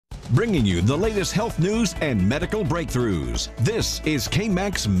bringing you the latest health news and medical breakthroughs. This is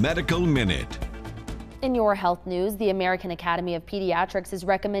KMAX Medical Minute. In your health news, the American Academy of Pediatrics is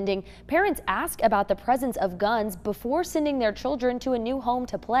recommending parents ask about the presence of guns before sending their children to a new home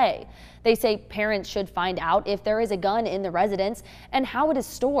to play. They say parents should find out if there is a gun in the residence and how it is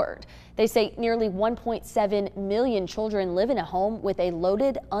stored. They say nearly 1.7 million children live in a home with a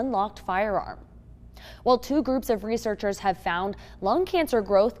loaded, unlocked firearm. Well, two groups of researchers have found lung cancer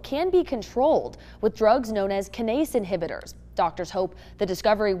growth can be controlled with drugs known as kinase inhibitors. Doctors hope the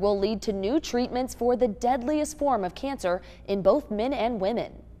discovery will lead to new treatments for the deadliest form of cancer in both men and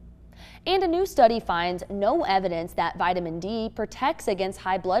women. And a new study finds no evidence that vitamin D protects against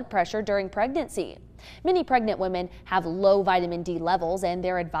high blood pressure during pregnancy. Many pregnant women have low vitamin D levels and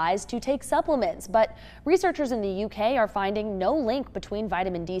they're advised to take supplements, but researchers in the UK are finding no link between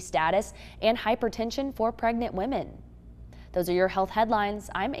vitamin D status and hypertension for pregnant women. Those are your health headlines.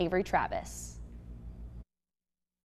 I'm Avery Travis.